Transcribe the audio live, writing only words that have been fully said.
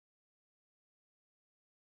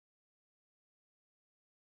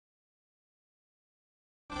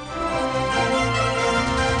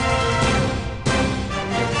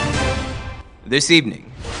This evening,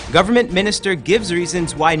 government minister gives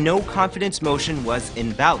reasons why no confidence motion was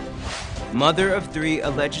invalid. Mother of 3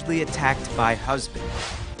 allegedly attacked by husband.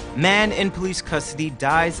 Man in police custody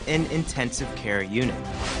dies in intensive care unit.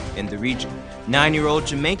 In the region, 9-year-old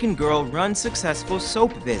Jamaican girl runs successful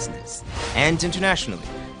soap business. And internationally,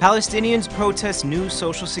 Palestinians protest new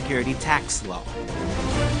social security tax law.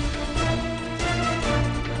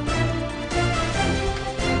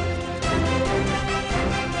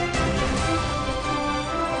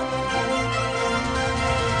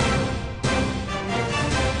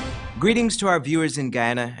 Greetings to our viewers in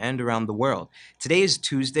Guyana and around the world. Today is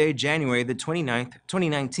Tuesday, January the 29th,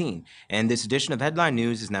 2019, and this edition of Headline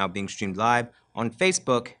News is now being streamed live on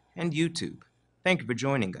Facebook and YouTube. Thank you for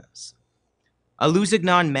joining us. A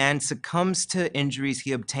Luzignan man succumbs to injuries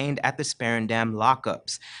he obtained at the Sparendam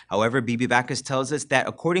lockups. However, Bibi Bacchus tells us that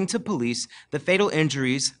according to police, the fatal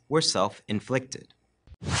injuries were self-inflicted.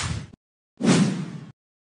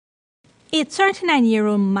 A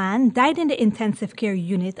 39-year-old man died in the intensive care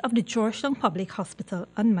unit of the Georgetown Public Hospital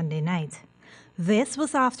on Monday night. This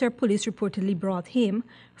was after police reportedly brought him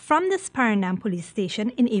from the Sparendam police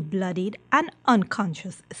station in a bloodied and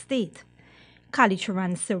unconscious state.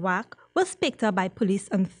 Kalicharan Sewak was picked up by police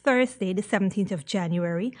on Thursday, the 17th of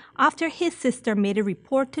January, after his sister made a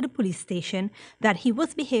report to the police station that he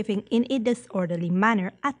was behaving in a disorderly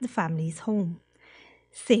manner at the family's home.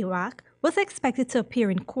 Sewak was expected to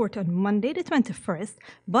appear in court on Monday the 21st,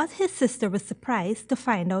 but his sister was surprised to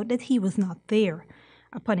find out that he was not there.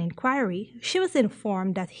 Upon inquiry, she was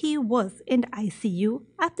informed that he was in the ICU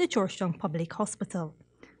at the Georgetown Public Hospital.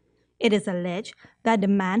 It is alleged that the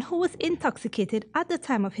man, who was intoxicated at the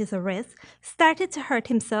time of his arrest, started to hurt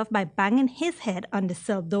himself by banging his head on the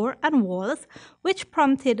cell door and walls, which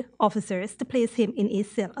prompted officers to place him in a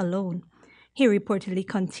cell alone. He reportedly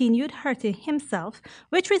continued hurting himself,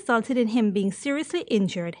 which resulted in him being seriously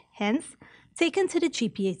injured, hence taken to the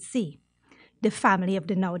GPHC. The family of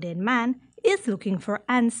the now-dead man is looking for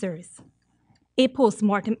answers. A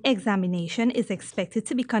post-mortem examination is expected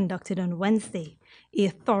to be conducted on Wednesday. A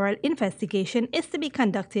thorough investigation is to be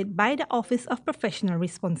conducted by the Office of Professional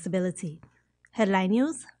Responsibility. Headline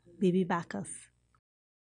News, Bibi Bacchus.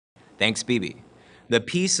 Thanks, Bibi. The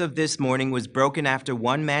peace of this morning was broken after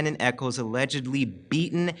one man in Eccles allegedly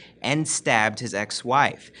beaten and stabbed his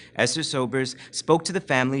ex-wife. Esther Sobers spoke to the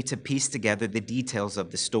family to piece together the details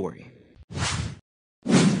of the story.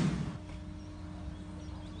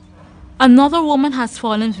 Another woman has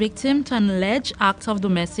fallen victim to an alleged act of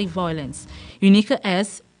domestic violence. Unica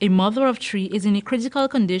S., a mother of 3, is in a critical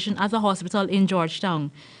condition at the hospital in Georgetown.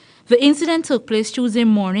 The incident took place Tuesday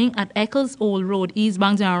morning at Eccles Old Road, East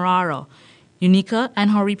Bank, Zanrara. Unica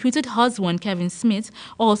and her reputed husband, Kevin Smith,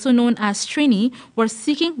 also known as Trini, were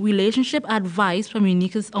seeking relationship advice from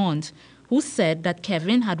Unica's aunt, who said that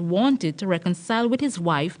Kevin had wanted to reconcile with his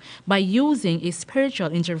wife by using a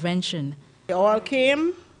spiritual intervention. They all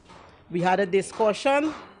came, we had a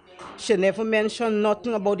discussion. She never mentioned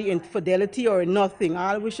nothing about the infidelity or nothing.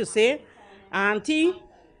 All we should say, Auntie,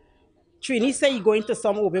 Trini said you're going to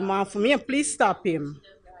some open man for me and please stop him.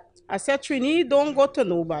 I said, Trini, don't go to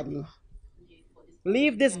nobody.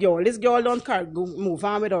 Leave this girl. This girl don't move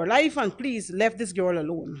on with her life, and please leave this girl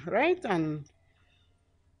alone, right? And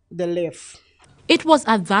they left. It was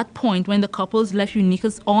at that point when the couples left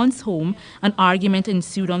Unica's aunt's home, an argument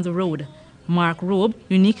ensued on the road. Mark Robe,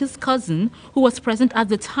 Unica's cousin, who was present at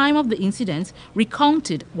the time of the incident,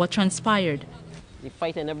 recounted what transpired. The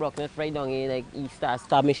fight in the broken right down here, like he started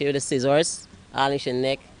stabbing me with the scissors, all in her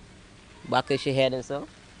neck, back of her head and so.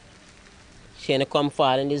 She ain't come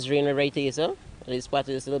fall in this drain right here, so. This part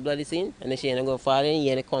of this little bloody scene, and then she ain't go fall in, he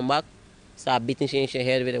ain't come back, start beating she in her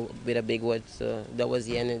head with a big wood. So that was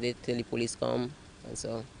the end of it till the police come and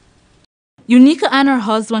so. Unica and her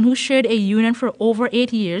husband, who shared a union for over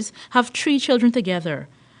 8 years, have 3 children together.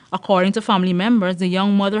 According to family members, the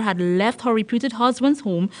young mother had left her reputed husband's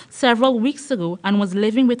home several weeks ago and was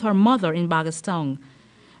living with her mother in Bagastown.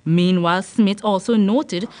 Meanwhile, Smith also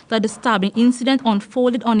noted that the stabbing incident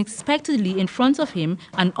unfolded unexpectedly in front of him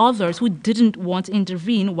and others who didn't want to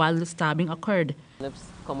intervene while the stabbing occurred.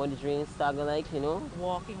 Come on the train, stagger like, you know,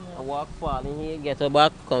 walk, fall in here, get her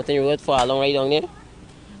back, come to the road, fall along right down there.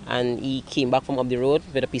 And he came back from up the road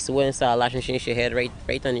with a piece of wood and started lashing her head right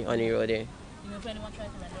on the road there. You know if anyone tried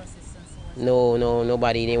to render assistance? No,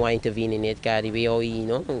 nobody didn't want to intervene in it, because the way how he, you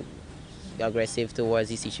know, aggressive towards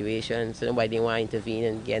the situation, so nobody didn't want to intervene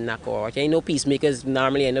and get knocked out. Ain't no peacemakers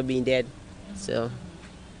normally end up being dead, so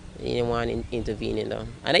they didn't want to intervene in them.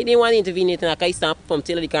 And I didn't want to intervene in it, and I stopped from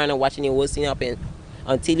till the car and watching the whole thing happen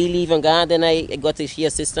until he leave and gone. Then I got to she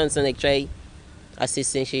assistance and I try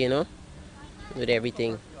assisting she, you know. with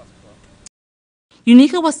everything.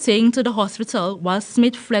 Unica was taken to the hospital while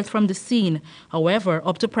Smith fled from the scene. However,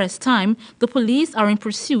 up to press time, the police are in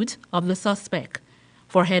pursuit of the suspect.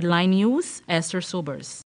 For Headline News, Esther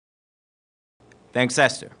Sobers. Thanks,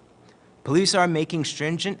 Esther. Police are making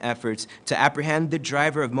stringent efforts to apprehend the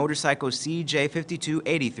driver of motorcycle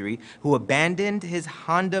CJ5283 who abandoned his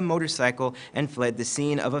Honda motorcycle and fled the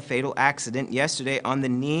scene of a fatal accident yesterday on the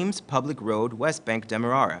Nimes Public Road, West Bank,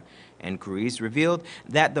 Demerara. Inquiries revealed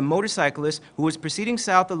that the motorcyclist, who was proceeding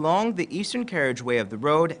south along the eastern carriageway of the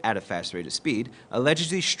road at a fast rate of speed,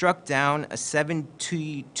 allegedly struck down a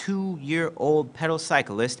 72-year-old pedal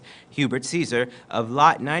cyclist, Hubert Caesar, of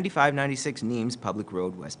lot 9596 Nimes Public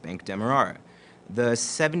Road, West Bank, Demerara. The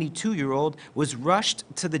 72-year-old was rushed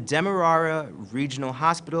to the Demerara Regional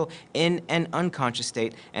Hospital in an unconscious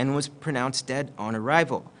state and was pronounced dead on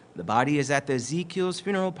arrival. The body is at the Ezekiel's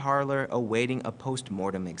funeral parlor awaiting a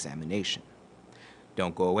post-mortem examination.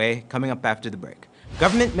 Don't go away. Coming up after the break.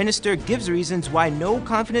 Government minister gives reasons why no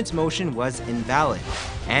confidence motion was invalid.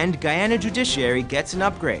 And Guyana judiciary gets an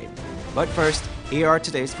upgrade. But first, here are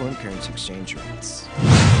today's foreign currency exchange rates.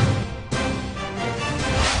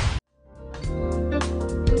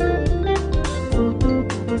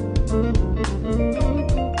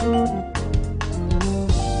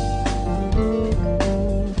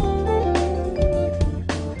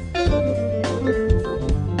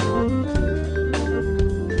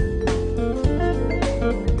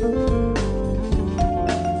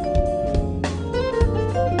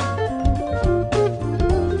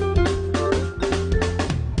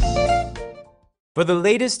 For the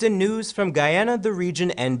latest in news from Guyana, the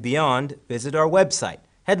region, and beyond, visit our website,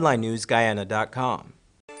 headlinenewsguyana.com.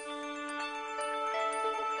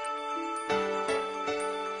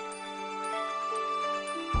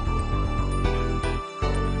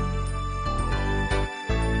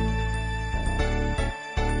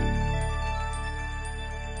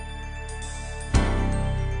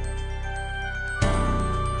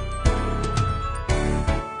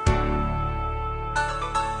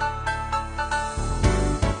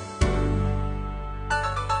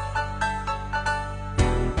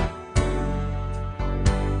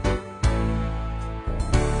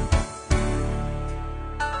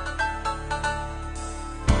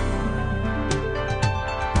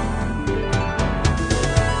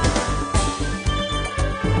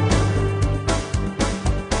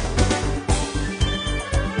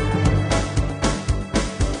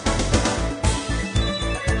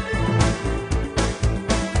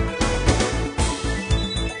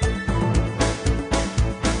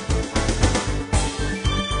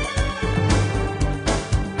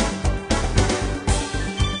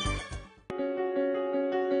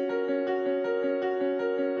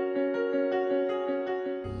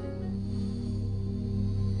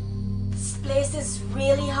 Place is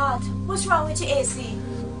really hot. What's wrong with your AC?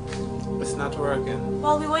 It's not working.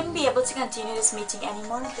 Well, we wouldn't be able to continue this meeting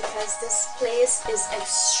anymore because this place is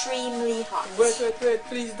extremely hot. Wait,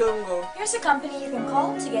 please don't go. Here's a company you can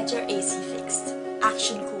call to get your AC fixed.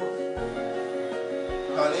 Action Cool.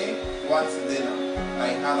 Honey, what's for dinner? I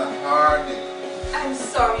had a hard day. I'm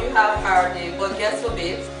sorry you had a hard day, but guess what,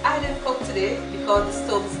 babes? I didn't cook today because the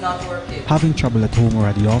stove is not working. Having trouble at home or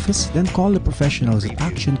at the office? Then call the professionals at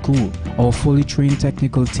Action Cool. Our fully trained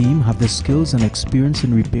technical team have the skills and experience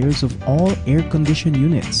in repairs of all air-conditioned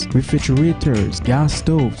units, refrigerators, gas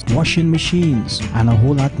stoves, washing machines, and a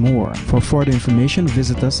whole lot more. For further information,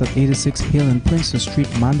 visit us at 86 Hill and Princess Street,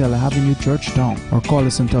 Mandela Avenue, Georgetown, or call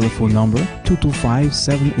us on telephone number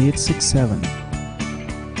 225-7867.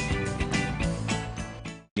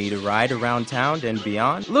 Need a ride around town and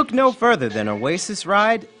beyond? Look no further than Oasis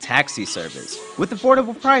Ride Taxi Service. With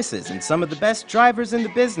affordable prices and some of the best drivers in the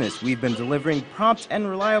business, we've been delivering prompt and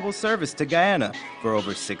reliable service to Guyana for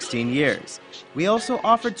over 16 years. We also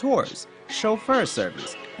offer tours, chauffeur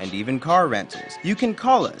service, and even car rentals. You can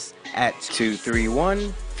call us at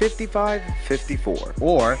 231-5554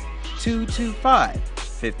 or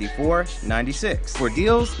 225-5496. For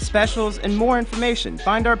deals, specials, and more information,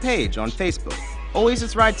 find our page on Facebook.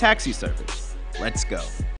 Oasis Ride Taxi Service. Let's go.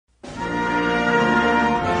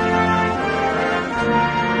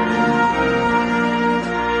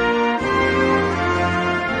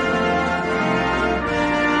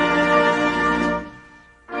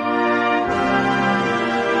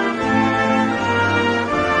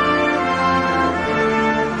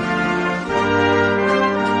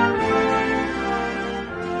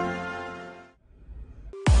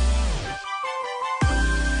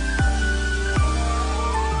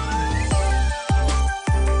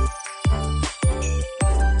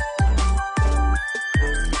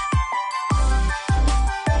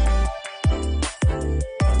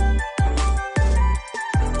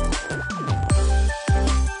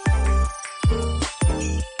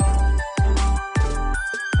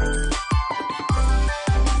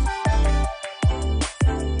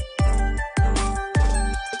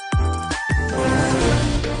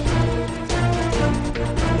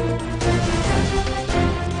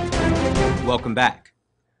 Welcome back.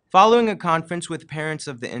 Following a conference with parents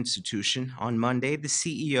of the institution on Monday, the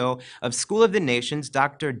CEO of School of the Nations,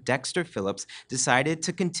 Dr. Dexter Phillips, decided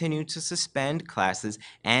to continue to suspend classes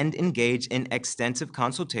and engage in extensive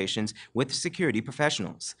consultations with security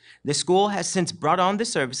professionals. The school has since brought on the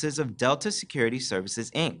services of Delta Security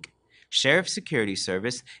Services, Inc. Sheriff Security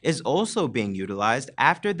Service is also being utilized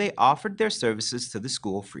after they offered their services to the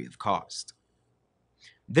school free of cost.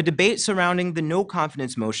 The debate surrounding the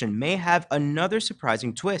no-confidence motion may have another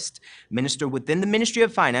surprising twist. Minister within the Ministry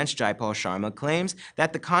of Finance, Jaipal Sharma, claims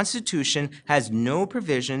that the Constitution has no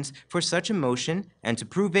provisions for such a motion, and to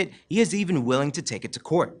prove it, he is even willing to take it to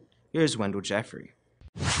court. Here's Wendell Jeffrey.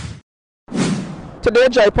 Today,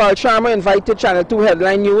 Jaipal Sharma invited Channel 2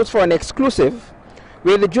 Headline News for an exclusive,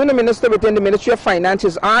 where the junior minister within the Ministry of Finance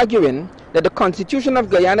is arguing that the Constitution of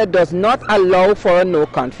Guyana does not allow for a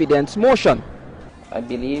no-confidence motion. I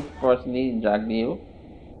believe personally Dr.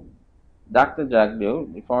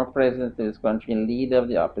 Jagdeo, the former president of this country and leader of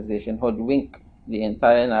the opposition, hoodwinked the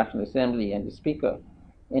entire National Assembly and the Speaker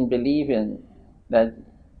in believing that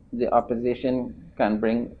the opposition can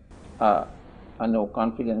bring a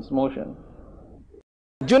no-confidence motion.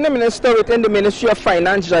 Junior Minister within the Ministry of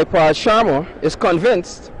Finance, Jaipal Sharma, is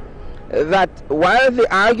convinced that while the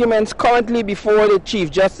arguments currently before the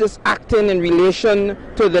Chief Justice acting in relation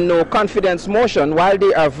to the no-confidence motion, while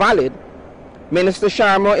they are valid, Minister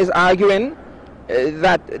Sharma is arguing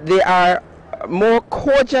that there are more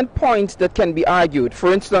cogent points that can be argued.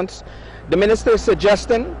 For instance, the minister is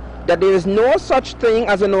suggesting that there is no such thing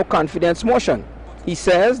as a no-confidence motion. He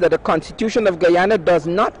says that the Constitution of Guyana does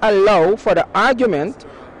not allow for the argument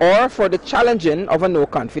or for the challenging of a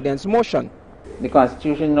no-confidence motion. The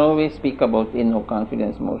Constitution nowhere speaks about a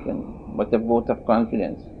no-confidence motion, but a vote of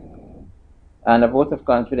confidence. And a vote of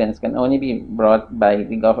confidence can only be brought by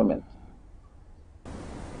the government.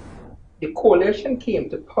 The coalition came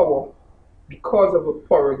to power because of a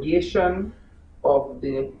prorogation of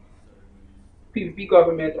the PPP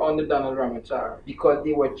government under Donald Ramachar, because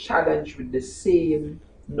they were challenged with the same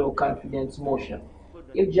no-confidence motion.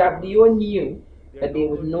 If Jagdeo knew that there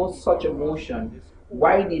was no such a motion,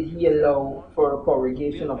 why did he allow for a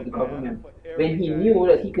prorogation of the government when he knew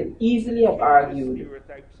that he could easily have argued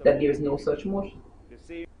that there is no such motion?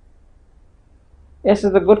 Yes,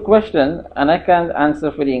 it's a good question, and I can't answer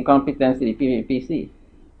for the incompetence of the PPPC.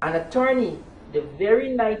 An attorney, the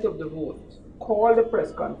very night of the vote, called a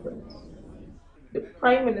press conference. The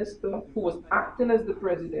Prime Minister, who was acting as the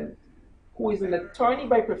President, who is an attorney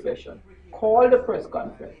by profession, called a press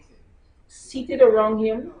conference. Seated around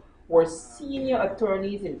him were senior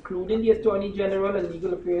attorneys, including the Attorney General and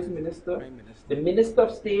Legal Affairs Minister, the Minister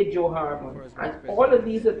of State, Joe Harmon, and all of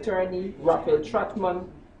these attorneys, Raphael Tratman,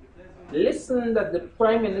 listened that the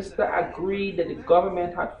Prime Minister agreed that the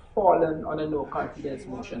government had fallen on a no-confidence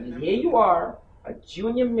motion. And here you are, a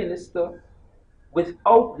junior minister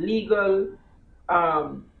without legal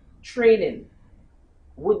training.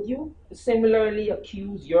 Would you similarly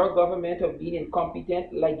accuse your government of being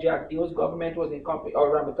incompetent, like Jagdeo's government was incompetent,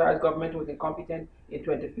 or Ramatar's government was incompetent in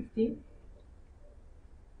 2015?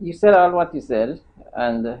 You said all what you said,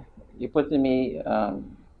 and you put to me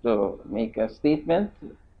to make a statement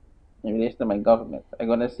in relation to my government. I'm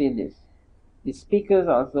going to say this. The Speaker is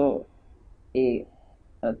also an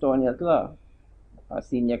attorney at law, a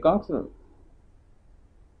senior counsel,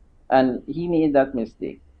 and he made that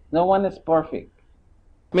mistake. No one is perfect.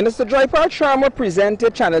 Minister Jaipal Sharma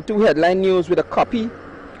presented Channel 2 Headline News with a copy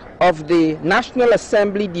of the National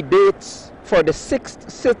Assembly debates for the 6th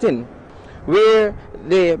sitting, where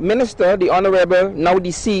the minister, the Honorable, now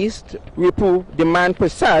deceased, Ripu Diman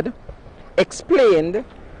Prasad, explained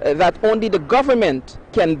that only the government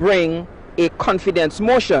can bring a confidence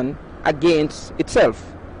motion against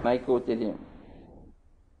itself. I quoted him.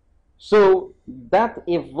 So that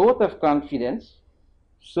a vote of confidence,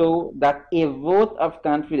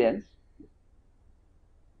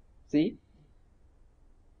 see,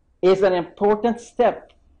 is an important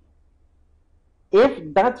step.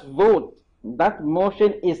 If that vote, that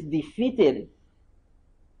motion is defeated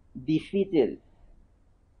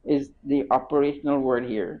is the operational word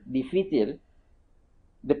here, defeated,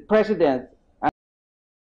 the president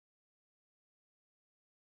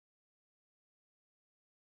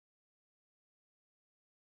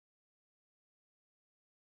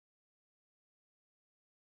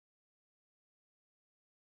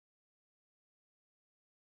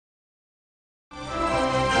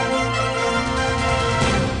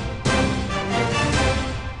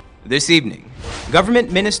This evening,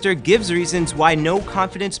 government minister gives reasons why no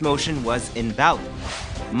confidence motion was invalid.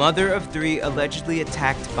 Mother of 3 allegedly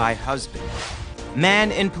attacked by husband.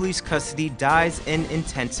 Man in police custody dies in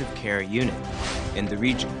intensive care unit. In the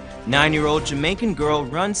region, 9-year-old Jamaican girl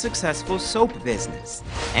runs successful soap business.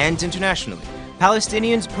 And internationally,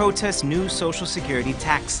 Palestinians protest new social security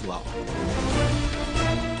tax law.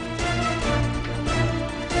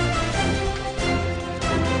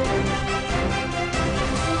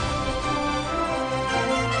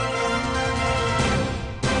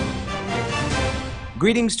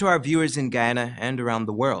 Greetings to our viewers in Guyana and around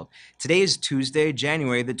the world. Today is Tuesday,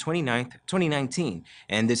 January the 29th, 2019,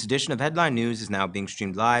 and this edition of Headline News is now being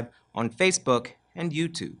streamed live on Facebook and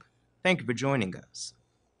YouTube. Thank you for joining us.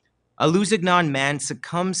 A Luzignan man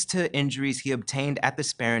succumbs to injuries he obtained at the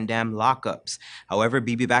Sparendam lockups. However,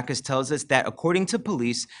 Bibi Bacchus tells us that according to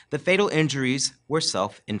police, the fatal injuries were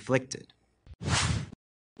self-inflicted.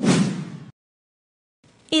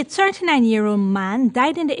 A 39-year-old man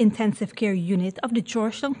died in the intensive care unit of the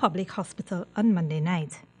Georgetown Public Hospital on Monday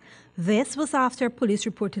night. This was after police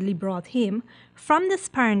reportedly brought him from the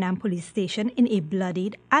Sparendam police station in a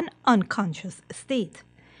bloodied and unconscious state.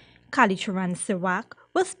 Kalicharan Sewak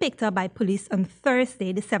was picked up by police on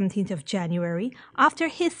Thursday, the 17th of January, after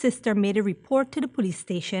his sister made a report to the police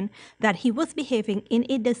station that he was behaving in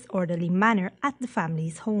a disorderly manner at the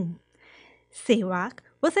family's home. Sewak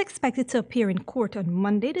was expected to appear in court on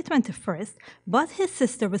Monday the 21st, but his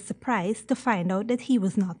sister was surprised to find out that he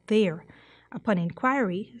was not there. Upon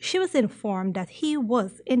inquiry, she was informed that he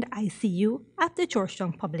was in the ICU at the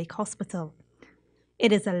Georgetown Public Hospital.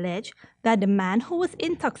 It is alleged that the man, who was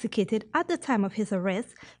intoxicated at the time of his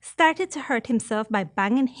arrest, started to hurt himself by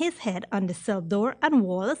banging his head on the cell door and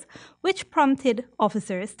walls, which prompted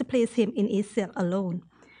officers to place him in a cell alone.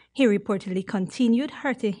 He reportedly continued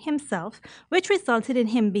hurting himself, which resulted in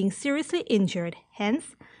him being seriously injured,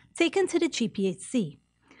 hence taken to the GPHC.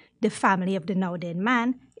 The family of the now-dead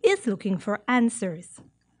man is looking for answers.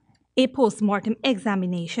 A post-mortem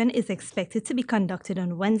examination is expected to be conducted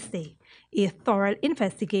on Wednesday. A thorough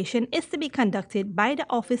investigation is to be conducted by the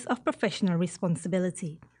Office of Professional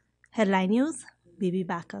Responsibility. Headline News, Bibi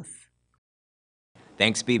Bacchus.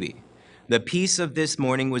 Thanks, Bibi. The peace of this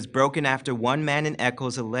morning was broken after one man in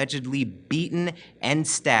Eccles allegedly beaten and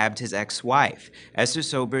stabbed his ex-wife. Esther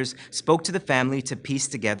Sobers spoke to the family to piece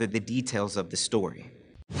together the details of the story.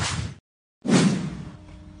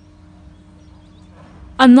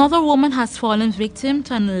 Another woman has fallen victim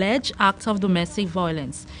to an alleged act of domestic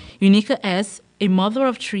violence. Unica S., a mother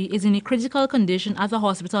of 3, is in a critical condition at the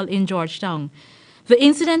hospital in Georgetown. The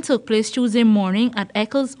incident took place Tuesday morning at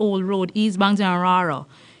Eccles Old Road, East Bank,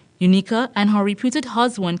 Unica and her reputed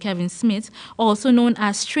husband, Kevin Smith, also known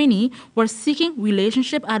as Trini, were seeking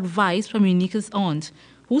relationship advice from Unica's aunt,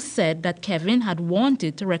 who said that Kevin had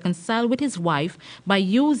wanted to reconcile with his wife by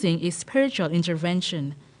using a spiritual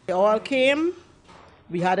intervention. They all came,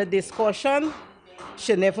 we had a discussion.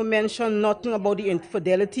 She never mentioned nothing about the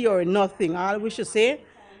infidelity or nothing. All we should say,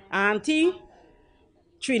 Auntie,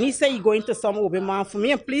 Trini said you're going to some open man for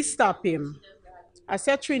me and please stop him. I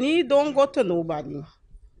said, Trini, don't go to nobody.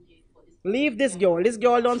 Leave this girl. This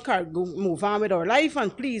girl don't move on with her life,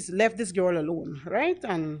 and please left this girl alone, right?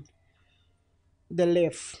 And they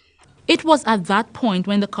left. It was at that point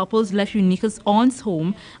when the couples left Unica's aunt's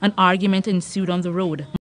home, an argument ensued on the road.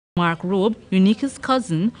 Mark Robe, Unica's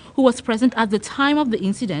cousin, who was present at the time of the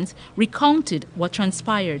incident, recounted what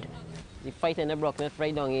transpired. The fight in the broken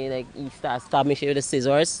right down here, like he started stabbing me with the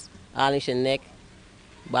scissors, all in her neck,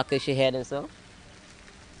 back of her head and so.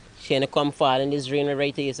 She ain't come fall in this drain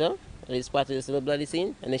right here, so. This part of this little bloody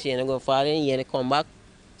scene, and then she ain't go fall in, he ain't come back,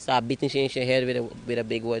 start beating she in her head with a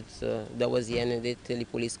big wood. So that was the end of it till the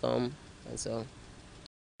police come and so.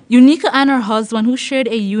 Unica and her husband, who shared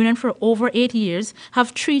a union for over 8 years, have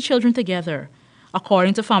 3 children together.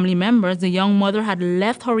 According to family members, the young mother had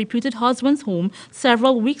left her reputed husband's home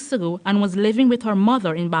several weeks ago and was living with her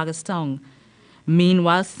mother in Bagastown.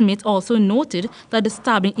 Meanwhile, Smith also noted that the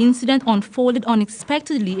stabbing incident unfolded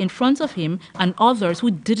unexpectedly in front of him and others who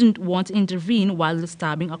didn't want to intervene while the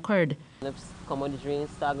stabbing occurred. Come on the drain,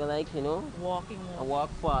 stagger like, you know, walk,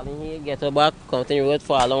 fall in here, get her back, come to the road,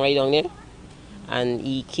 fall down right down there. And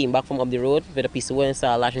he came back from up the road with a piece of wood and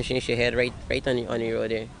started lashing her head right on the road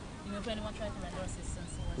there. You know if anyone tried to render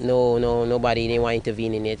assistance? No, nobody didn't want to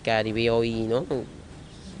intervene in it, because the way how he, you know,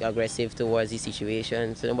 aggressive towards the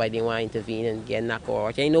situation, so nobody didn't want to intervene and get knocked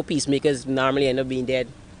out. Ain't no peacemakers normally end up being dead,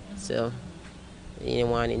 so they didn't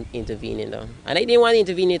want to intervene in them. And I didn't want to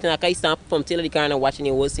intervene in it, and I stand from till the car and watching the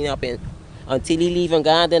whole thing happen. Until he leave and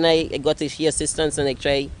gone, then I got to she assistance and I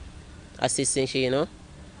try assisting she, you know,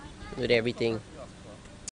 with everything.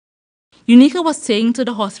 Unica was taken to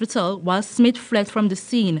the hospital while Smith fled from the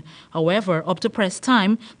scene. However, up to press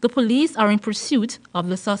time, the police are in pursuit of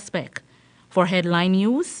the suspect. For Headline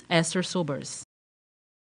News, Esther Sobers.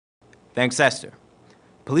 Thanks, Esther.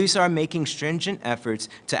 Police are making stringent efforts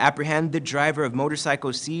to apprehend the driver of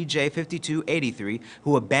motorcycle CJ5283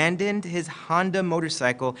 who abandoned his Honda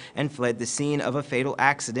motorcycle and fled the scene of a fatal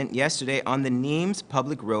accident yesterday on the Nimes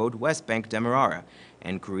Public Road, West Bank, Demerara.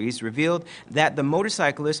 Inquiries revealed that the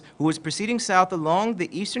motorcyclist, who was proceeding south along the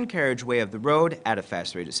eastern carriageway of the road at a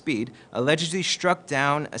fast rate of speed, allegedly struck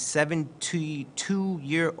down a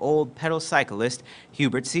 72-year-old pedal cyclist,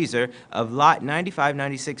 Hubert Caesar, of lot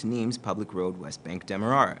 9596 Nimes Public Road, West Bank,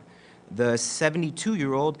 Demerara. The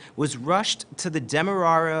 72-year-old was rushed to the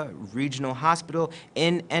Demerara Regional Hospital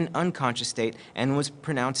in an unconscious state and was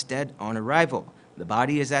pronounced dead on arrival. The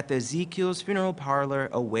body is at the Ezekiel's funeral parlor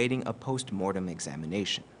awaiting a post-mortem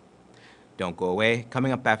examination. Don't go away.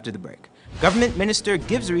 Coming up after the break. Government minister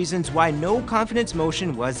gives reasons why no confidence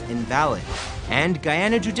motion was invalid. And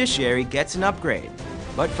Guyana judiciary gets an upgrade.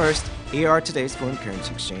 But first, here are today's foreign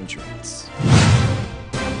currency exchange rates.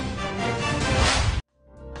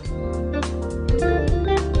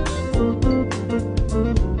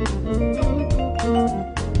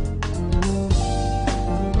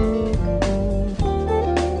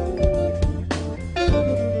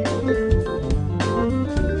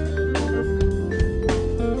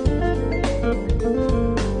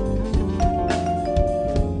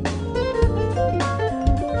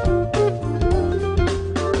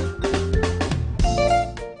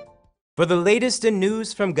 For the latest in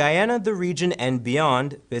news from Guyana, the region, and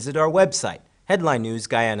beyond, visit our website,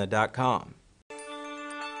 headlinenewsguyana.com.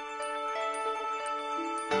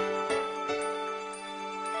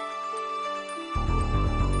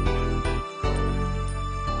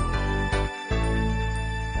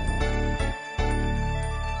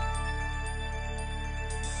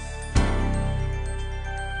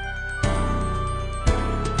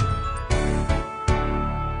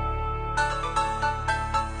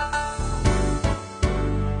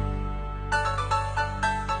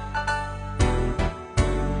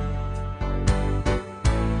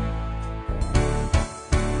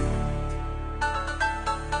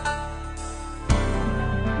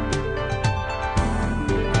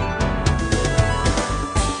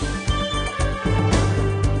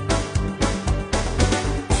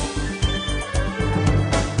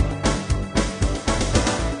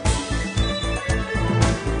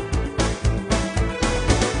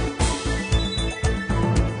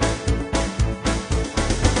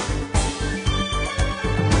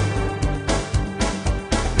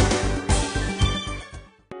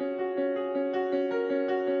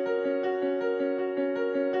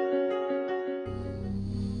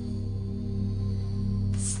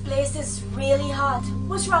 Place is really hot.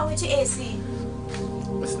 What's wrong with your AC?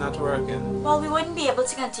 It's not working. Well, we wouldn't be able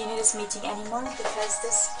to continue this meeting anymore because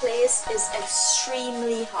this place is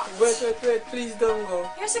extremely hot. Wait, please don't go.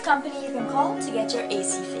 Here's a company you can call to get your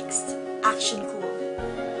AC fixed. Action Cool.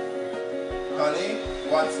 Honey,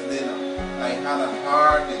 what's dinner? I had a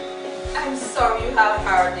hard day. I'm sorry you had a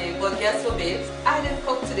hard day, but guess what, babes? I didn't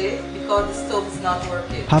cook today because the stove is not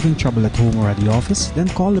working. Having trouble at home or at the office? Then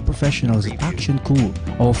call the professionals at Action Cool.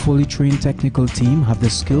 Our fully trained technical team have the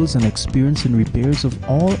skills and experience in repairs of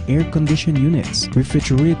all air-conditioned units,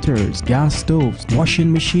 refrigerators, gas stoves,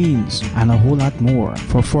 washing machines, and a whole lot more.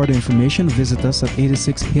 For further information, visit us at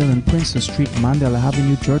 86 Hill and Princess Street, Mandela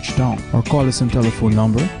Avenue, Georgetown, or call us on telephone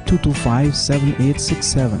number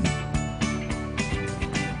 225-7867.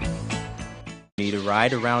 Need a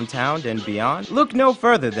ride around town and beyond? Look no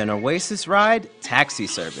further than Oasis Ride Taxi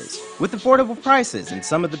Service. With affordable prices and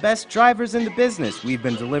some of the best drivers in the business, we've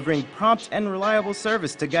been delivering prompt and reliable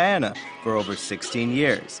service to Guyana for over 16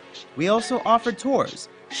 years. We also offer tours,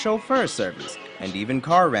 chauffeur service, and even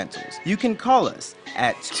car rentals. You can call us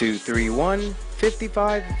at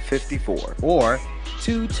 231-5554 or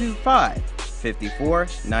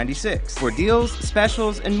 225-5496. For deals,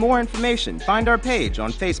 specials, and more information, find our page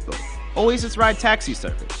on Facebook. Oasis Ride Taxi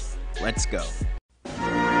Service. Let's go.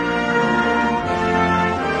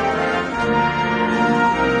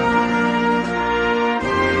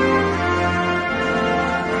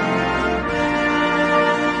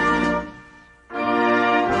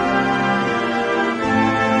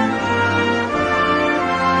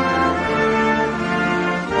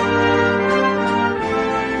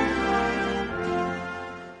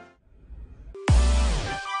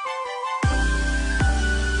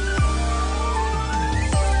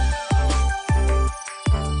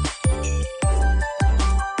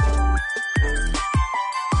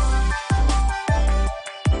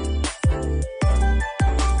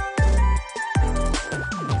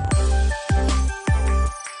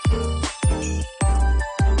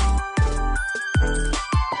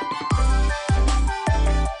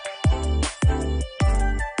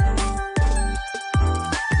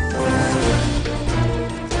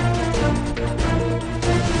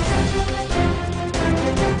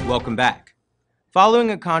 back. Following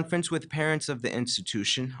a conference with parents of the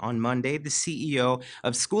institution on Monday, the CEO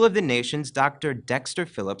of School of the Nations, Dr. Dexter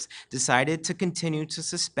Phillips, decided to continue to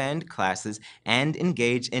suspend classes and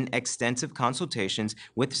engage in extensive consultations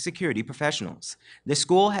with security professionals. The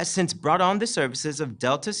school has since brought on the services of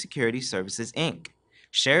Delta Security Services, Inc.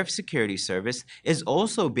 Sheriff Security Service is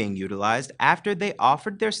also being utilized after they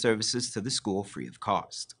offered their services to the school free of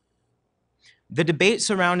cost. The debate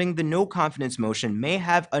surrounding the no-confidence motion may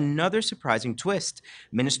have another surprising twist.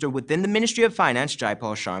 Minister within the Ministry of Finance,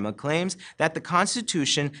 Jaipal Sharma, claims that the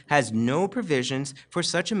Constitution has no provisions for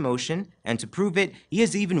such a motion, and to prove it, he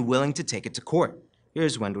is even willing to take it to court.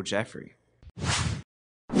 Here's Wendell Jeffrey.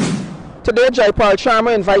 Today, Jaipal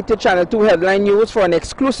Sharma invited Channel 2 Headline News for an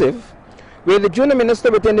exclusive, where the junior minister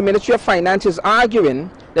within the Ministry of Finance is arguing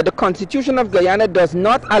that the Constitution of Guyana does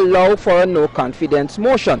not allow for a no-confidence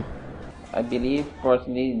motion. I believe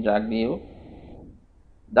personally Dr.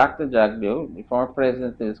 Jagdeo, the former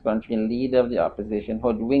president of this country and leader of the opposition,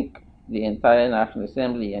 hoodwinked the entire National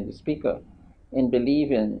Assembly and the Speaker in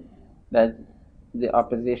believing that the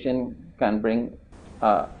opposition can bring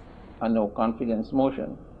a no-confidence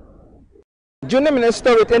motion. Junior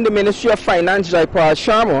Minister within the Ministry of Finance, Jaipal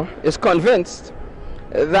Sharma, is convinced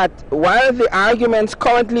that while the arguments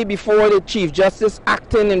currently before the Chief Justice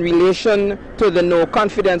acting in relation to the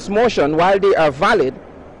no-confidence motion, while they are valid,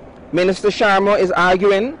 Minister Sharma is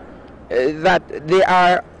arguing that there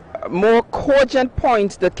are more cogent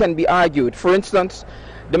points that can be argued. For instance,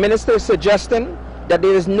 the minister is suggesting that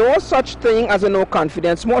there is no such thing as a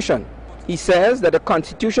no-confidence motion. He says that the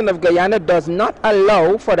Constitution of Guyana does not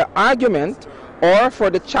allow for the argument or for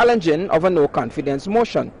the challenging of a no-confidence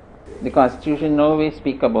motion. The Constitution nowhere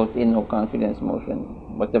speaks about a no-confidence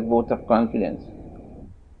motion, but a vote of confidence.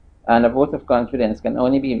 And a vote of confidence can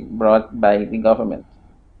only be brought by the government.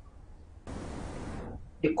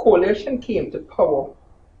 The coalition came to power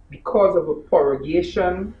because of a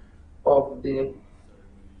prorogation of the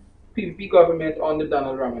PPP government under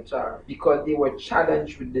Donald Ramachar, because they were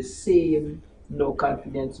challenged with the same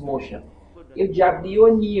no-confidence motion. If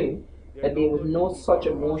Jagdeo knew that there was no such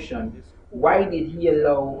a motion, why did he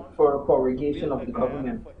allow for a prorogation of the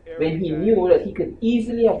government when he knew that he could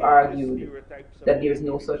easily have argued that there is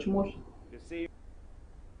no such motion?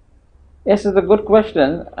 Yes, it's a good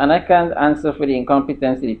question, and I can't answer for the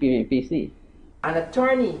incompetence of the PPPC. An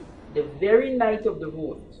attorney, the very night of the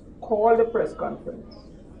vote, called a press conference.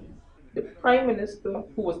 The Prime Minister,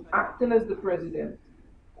 who was acting as the President,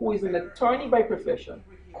 who is an attorney by profession,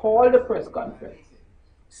 called a press conference.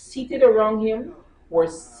 Seated around him were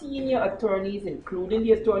senior attorneys, including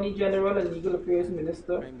the Attorney General and Legal Affairs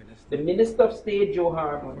Minister, the Minister of State, Joe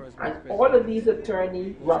Harmon, and all of these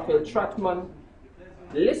attorneys, Raphael Tratman,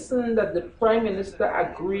 listened that the Prime Minister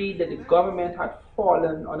agreed that the government had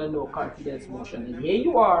fallen on a no-confidence motion. And here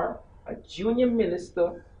you are, a junior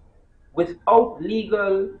minister without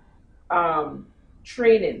legal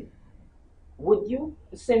training. Would you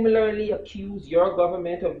similarly accuse your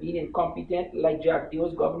government of being incompetent, like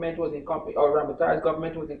Jagdeo's government was incompetent, or Ramachar's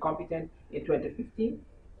government was incompetent in 2015?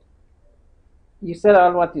 You said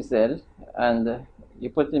all what you said, and you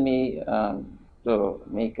put to me to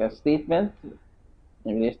make a statement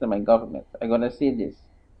in relation to my government. I'm going to say this.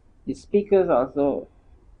 The Speaker is also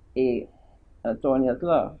an attorney at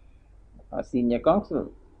law, a senior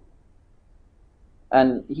counsel,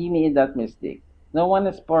 and he made that mistake. No one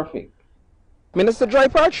is perfect. Minister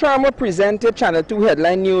Jaipal Sharma presented Channel 2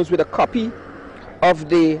 Headline News with a copy of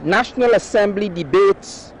the National Assembly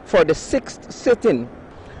debates for the 6th sitting,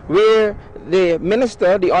 where the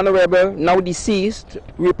minister, the Honorable, now deceased,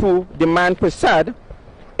 Ripu Diman Prasad,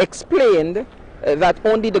 explained that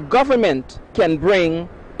only the government can bring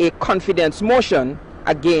a confidence motion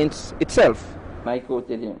against itself. I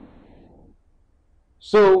quoted him.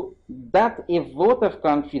 So that a vote of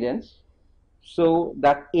confidence,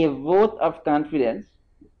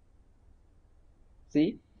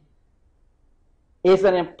 see, is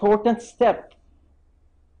an important step.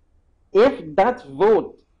 If that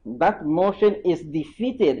vote, that motion is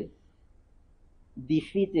defeated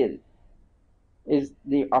is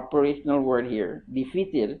the operational word here,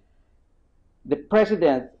 defeated, the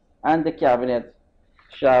President and the Cabinet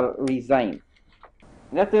shall resign.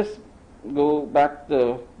 Let us go back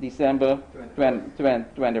to December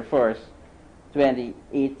 21st,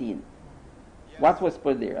 2018. What was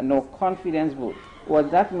put there? A no confidence vote. Was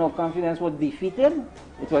that no confidence vote defeated?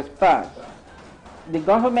 It was passed. The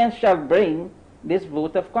government shall bring this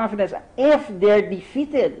vote of confidence. If they're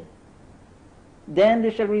defeated, then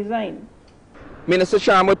they shall resign. Minister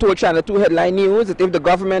Sharma told Channel 2 Headline News that if the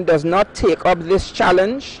government does not take up this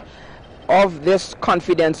challenge of this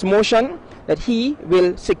confidence motion, that he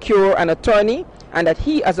will secure an attorney and that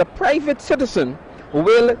he, as a private citizen,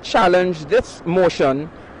 will challenge this motion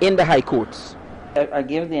in the high courts. I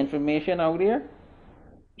give the information out there.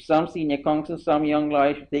 Some senior counsel, some young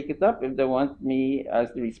lawyers should take it up. If they want me as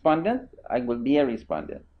the respondent, I will be a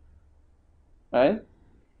respondent. Right?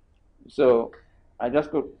 So I just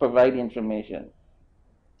could provide the information.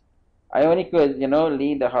 I only could,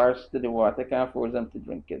 lead the horse to the water. I can't force them to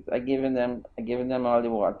drink it. I given them all the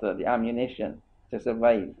water, the ammunition to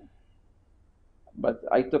survive. But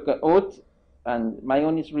I took an oath, and my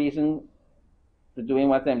only reason for doing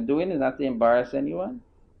what I'm doing is not to embarrass anyone,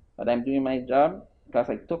 but I'm doing my job because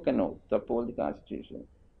I took an oath to uphold the Constitution.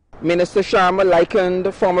 Minister Sharma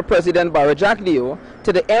likened former President Barra Jagdeo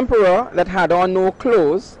to the emperor that had on no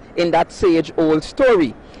clothes in that sage-old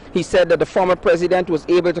story. He said that the former president was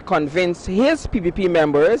able to convince his PPP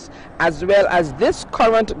members, as well as this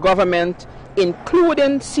current government,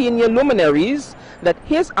 including senior luminaries, that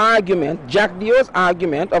his argument, Jagdeo's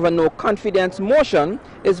argument of a no-confidence motion,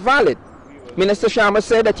 is valid. Minister Sharma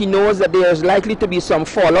said that he knows that there is likely to be some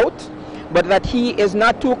fallout, but that he is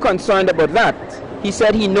not too concerned about that. He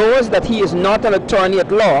said he knows that he is not an attorney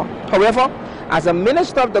at law. However, as a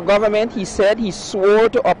minister of the government, he said he swore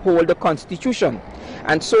to uphold the Constitution.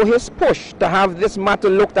 And so his push to have this matter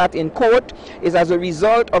looked at in court is as a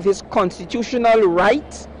result of his constitutional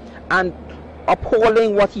right and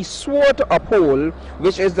upholding what he swore to uphold,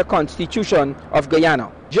 which is the Constitution of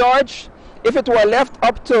Guyana. George, if it were left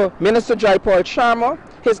up to Minister Jaipal Sharma,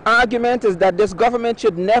 his argument is that this government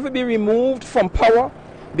should never be removed from power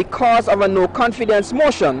because of a no-confidence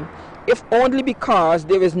motion, if only because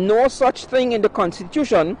there is no such thing in the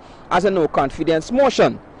Constitution as a no-confidence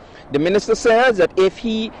motion. The minister says that if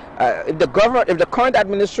the current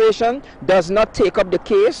administration does not take up the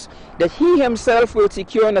case, that he himself will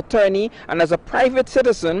secure an attorney, and as a private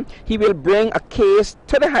citizen, he will bring a case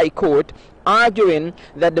to the High Court, arguing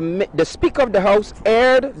that the Speaker of the House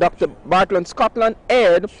erred, Dr. Bartland Scotland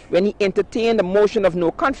erred, when he entertained a motion of no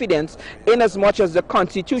confidence, inasmuch as the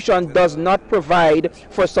Constitution does not provide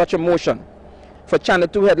for such a motion. For Channel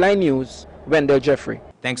 2 Headline News, Wendell Jeffrey.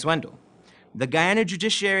 Thanks, Wendell. The Guyana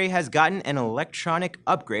judiciary has gotten an electronic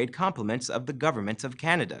upgrade compliments of the Government of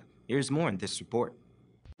Canada. Here's more in this report.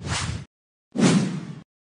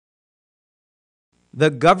 The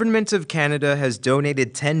Government of Canada has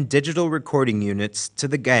donated 10 digital recording units to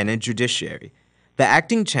the Guyana judiciary. The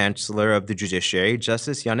acting chancellor of the judiciary,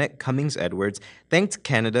 Justice Yannick Cummings-Edwards, thanked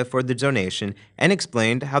Canada for the donation and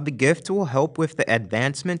explained how the gift will help with the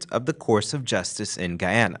advancement of the course of justice in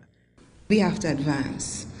Guyana. We have to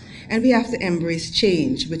advance. And we have to embrace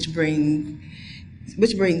change, which brings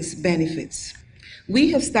benefits.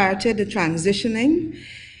 We have started the transitioning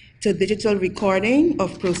to digital recording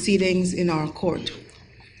of proceedings in our court.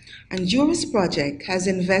 And Juris Project has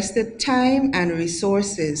invested time and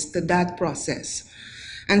resources to that process.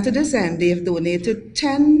 And to this end, they have donated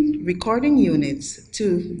 10 recording units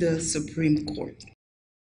to the Supreme Court.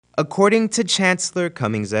 According to Chancellor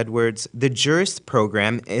Cummings-Edwards, the Juris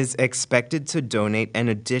program is expected to donate an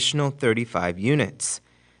additional 35 units.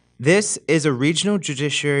 This is a regional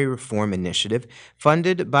judiciary reform initiative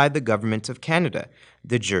funded by the Government of Canada.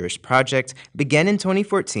 The Juris Project began in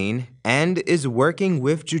 2014 and is working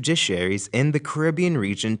with judiciaries in the Caribbean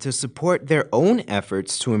region to support their own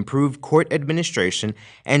efforts to improve court administration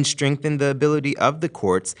and strengthen the ability of the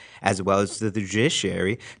courts, as well as the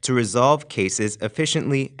judiciary, to resolve cases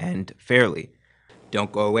efficiently and fairly.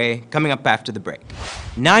 Don't go away. Coming up after the break.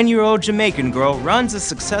 9-year-old Jamaican girl runs a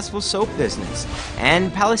successful soap business,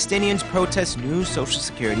 and Palestinians protest new Social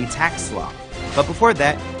Security tax law. But before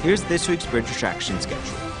that, here's this week's Bridge Attraction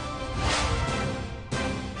schedule.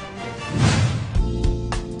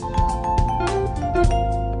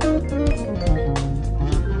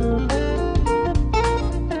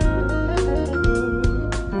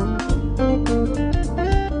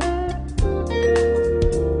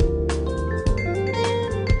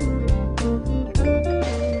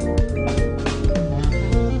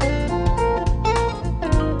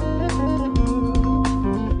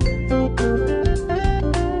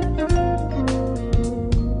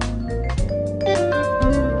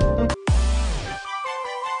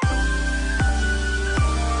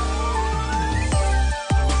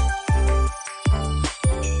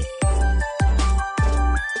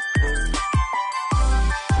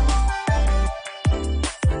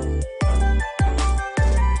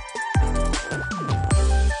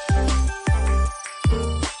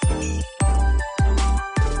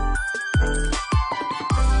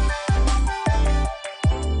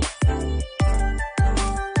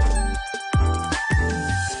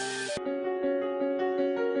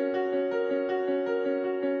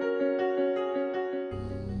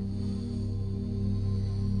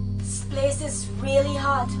 place is really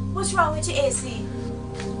hot. What's wrong with your AC?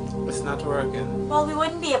 It's not working. Well, we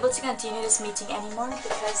wouldn't be able to continue this meeting anymore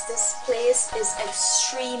because this place is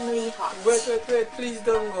extremely hot. Wait, please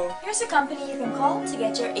don't go. Here's a company you can call to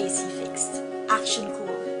get your AC fixed. Action Cool.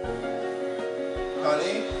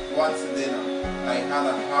 Honey, what's for dinner? I had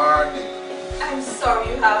a hard day. I'm sorry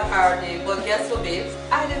you had a hard day, but guess what, babes?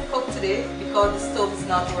 I didn't cook today because the stove is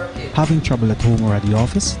not working. Having trouble at home or at the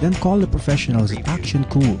office? Then call the professionals at Action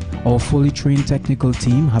Cool. Our fully trained technical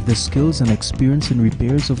team have the skills and experience in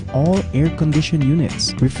repairs of all air-conditioned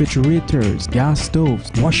units, refrigerators, gas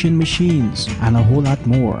stoves, washing machines, and a whole lot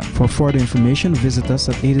more. For further information, visit us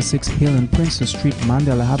at 86 Hill and Princess Street,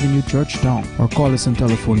 Mandela Avenue, Georgetown, or call us on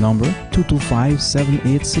telephone number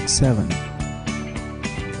 225-7867.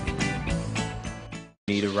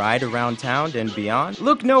 Need a ride around town and beyond?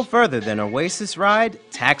 Look no further than Oasis Ride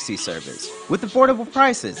Taxi Service. With affordable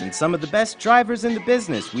prices and some of the best drivers in the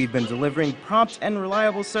business, we've been delivering prompt and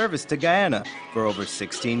reliable service to Guyana for over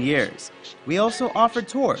 16 years. We also offer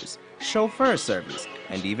tours, chauffeur service,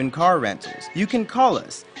 and even car rentals. You can call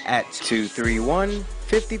us at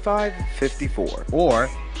 231-5554 or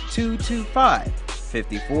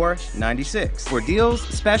 225-5496. For deals,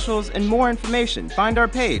 specials, and more information, find our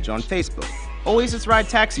page on Facebook. Oasis Ride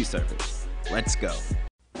Taxi Service. Let's go.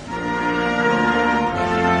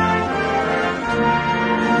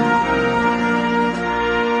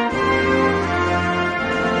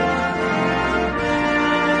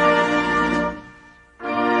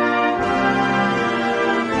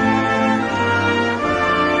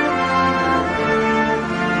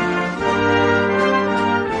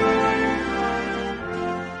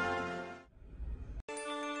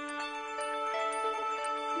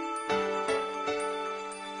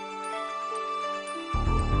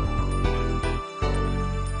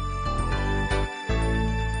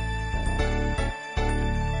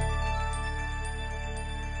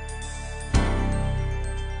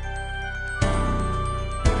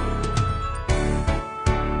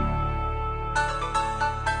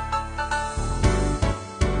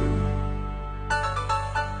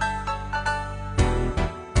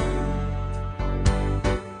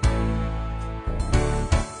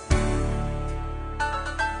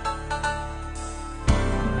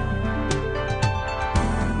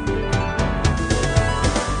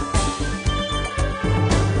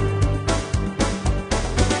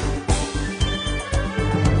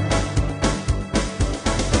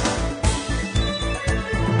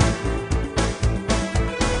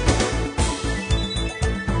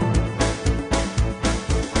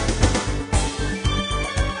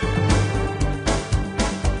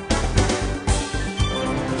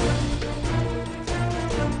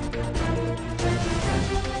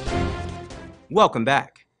 Welcome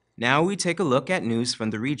back. Now we take a look at news from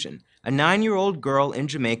the region. A 9-year-old girl in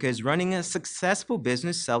Jamaica is running a successful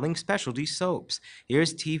business selling specialty soaps.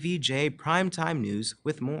 Here's TVJ Primetime News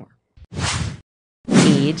with more.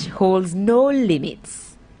 Age holds no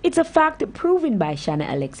limits. It's a fact proven by Shanna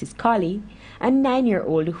Alexis Colley, a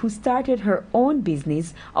 9-year-old who started her own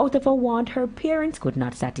business out of a want her parents could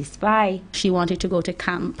not satisfy. She wanted to go to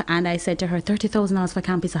camp, and I said to her, $30,000 for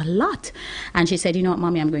camp is a lot. And she said, you know what,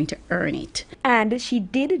 Mommy, I'm going to earn it. And she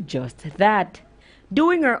did just that.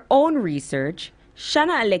 Doing her own research,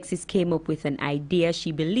 Shanna Alexis came up with an idea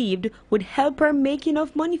she believed would help her make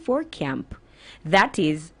enough money for camp. That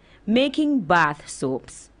is, making bath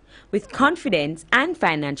soaps. With confidence and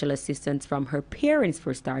financial assistance from her parents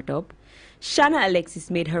for startup, Shanna Alexis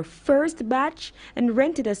made her first batch and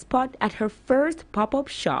rented a spot at her first pop-up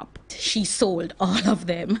shop. She sold all of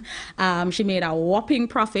them. She made a whopping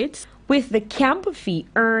profit. With the camp fee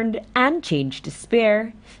earned and change to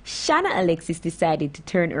spare, Shanna Alexis decided to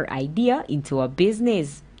turn her idea into a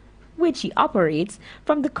business, which she operates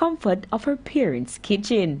from the comfort of her parents'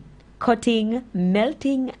 kitchen. Cutting,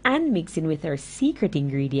 melting, and mixing with her secret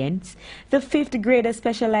ingredients, the 5th grader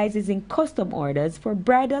specializes in custom orders for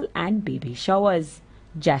bridal and baby showers.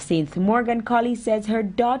 Jacinth Morgan Colley says her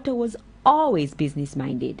daughter was always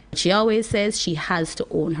business-minded. She always says she has to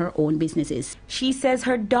own her own businesses. She says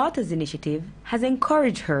her daughter's initiative has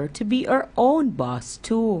encouraged her to be her own boss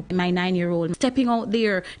too. My 9-year-old stepping out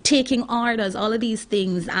there, taking orders, all of these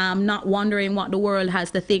things, not wondering what the world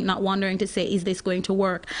has to think, not wondering to say, is this going to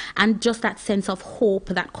work? And just that sense of hope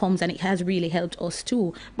that comes, and it has really helped us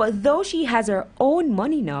too. But though she has her own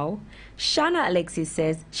money now, Shanna Alexis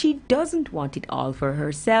says she doesn't want it all for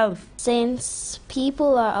herself. Since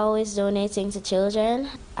people are always donating to children,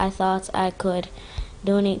 I thought I could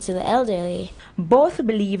donate to the elderly. Both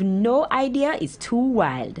believe no idea is too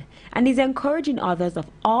wild, and is encouraging others of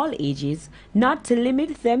all ages not to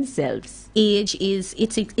limit themselves. Age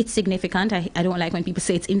it's significant. I don't like when people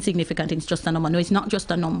say it's insignificant, it's just a number. No, it's not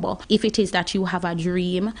just a number. If it is that you have a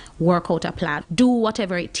dream, work out a plan. Do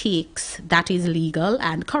whatever it takes that is legal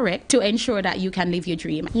and correct to ensure that you can live your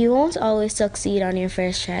dream. You won't always succeed on your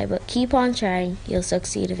first try, but keep on trying, you'll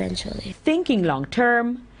succeed eventually. Thinking long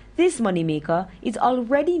term, this moneymaker is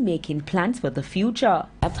already making plans for the future.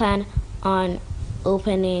 I plan on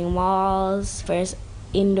opening malls, first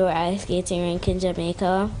indoor ice skating rink in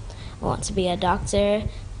Jamaica. I want to be a doctor,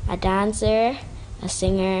 a dancer, a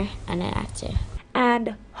singer, and an actor.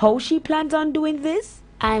 And how she plans on doing this?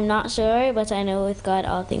 I'm not sure, but I know with God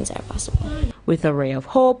all things are possible. With a ray of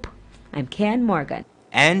hope, I'm Ken Morgan.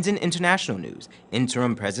 And in international news,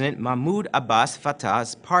 interim President Mahmoud Abbas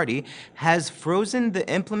Fattah's party has frozen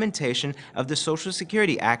the implementation of the Social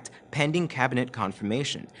Security Act pending cabinet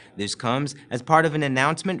confirmation. This comes as part of an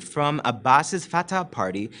announcement from Abbas's Fattah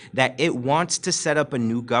party that it wants to set up a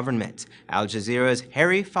new government. Al Jazeera's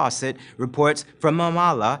Harry Fawcett reports from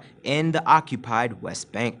Ramallah in the occupied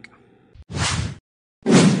West Bank.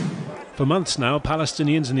 For months now,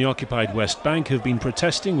 Palestinians in the occupied West Bank have been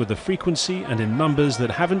protesting with a frequency and in numbers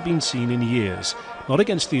that haven't been seen in years, not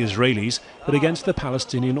against the Israelis, but against the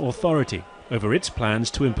Palestinian Authority, over its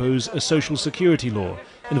plans to impose a social security law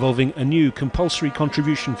involving a new compulsory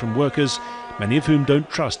contribution from workers, many of whom don't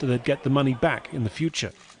trust that they'd get the money back in the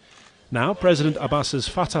future. Now, President Abbas's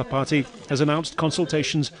Fatah party has announced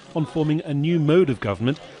consultations on forming a new mode of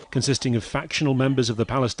government consisting of factional members of the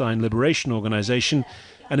Palestine Liberation Organization,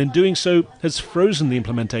 and in doing so has frozen the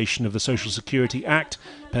implementation of the Social Security Act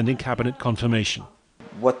pending cabinet confirmation.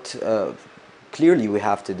 What clearly we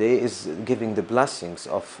have today is giving the blessings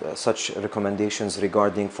of such recommendations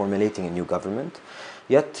regarding formulating a new government.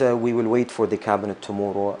 Yet we will wait for the cabinet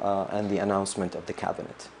tomorrow and the announcement of the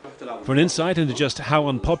cabinet. For an insight into just how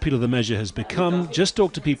unpopular the measure has become, just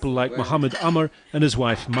talk to people like Mohammed Amr and his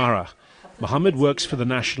wife Mara. Mohammed works for the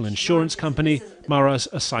National Insurance Company, Mara's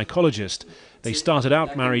a psychologist. They started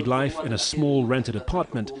out married life in a small rented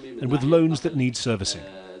apartment and with loans that need servicing.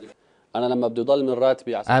 I have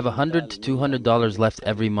 $100 to $200 left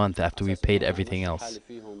every month after we've paid everything else.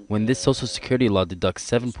 When this Social Security law deducts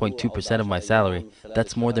 7.2% of my salary,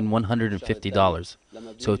 that's more than $150.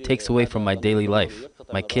 So it takes away from my daily life,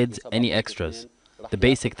 my kids, any extras, the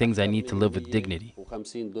basic things I need to live with dignity.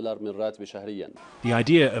 The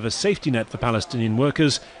idea of a safety net for Palestinian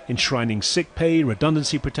workers, enshrining sick pay,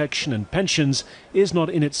 redundancy protection and pensions, is not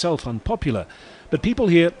in itself unpopular. But people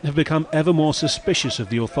here have become ever more suspicious of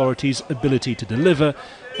the authorities' ability to deliver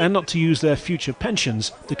and not to use their future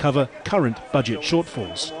pensions to cover current budget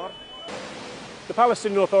shortfalls. The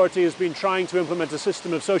Palestinian Authority has been trying to implement a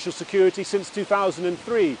system of social security since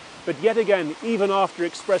 2003, but yet again, even after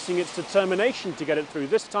expressing its determination to get it through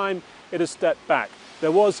this time, it has stepped back.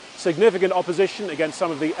 There was significant opposition against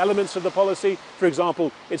some of the elements of the policy, for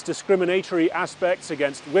example, its discriminatory aspects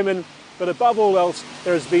against women, but above all else,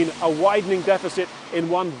 there has been a widening deficit in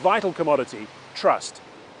one vital commodity, trust.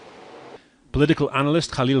 Political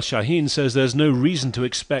analyst Khalil Shaheen says there's no reason to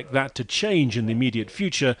expect that to change in the immediate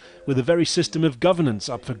future with the very system of governance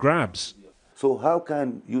up for grabs. So how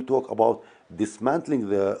can you talk about dismantling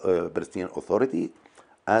the Palestinian Authority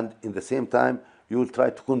and in the same time you will try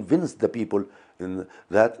to convince the people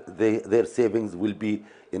that their savings will be,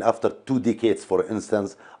 after 2 decades for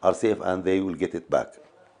instance, are safe and they will get it back?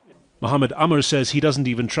 Mohammed Amr says he doesn't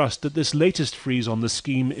even trust that this latest freeze on the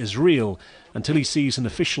scheme is real. Until he sees an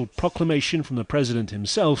official proclamation from the president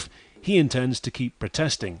himself, he intends to keep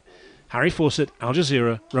protesting. Harry Fawcett, Al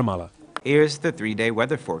Jazeera, Ramallah. Here's the 3-day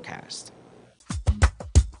weather forecast.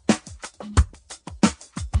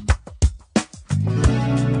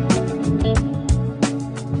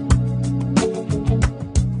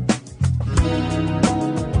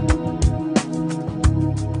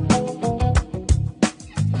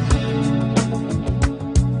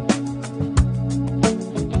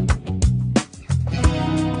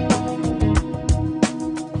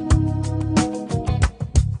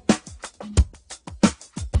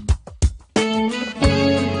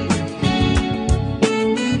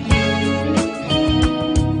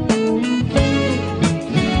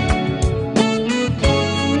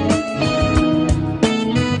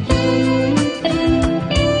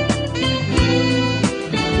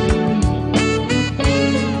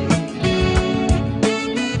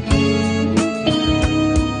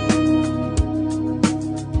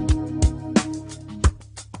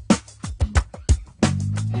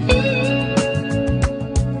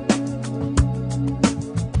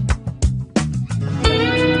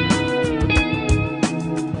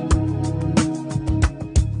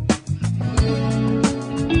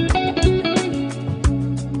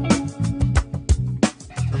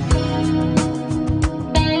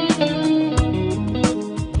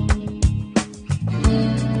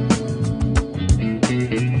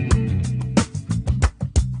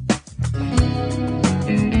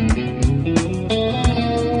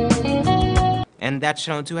 And that's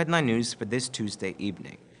Channel 2 Headline News for this Tuesday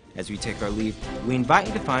evening. As we take our leave, we invite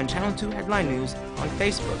you to find Channel 2 Headline News on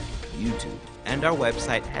Facebook, YouTube, and our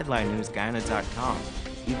website, headlinenewsguyana.com.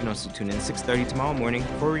 You can also tune in 6:30 tomorrow morning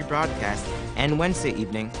for a rebroadcast and Wednesday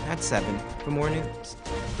evening at 7 for more news.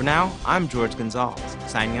 For now, I'm George Gonzalez,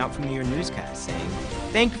 signing out from your newscast saying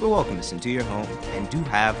thank you for welcoming us into your home and do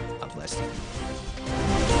have a blessed evening.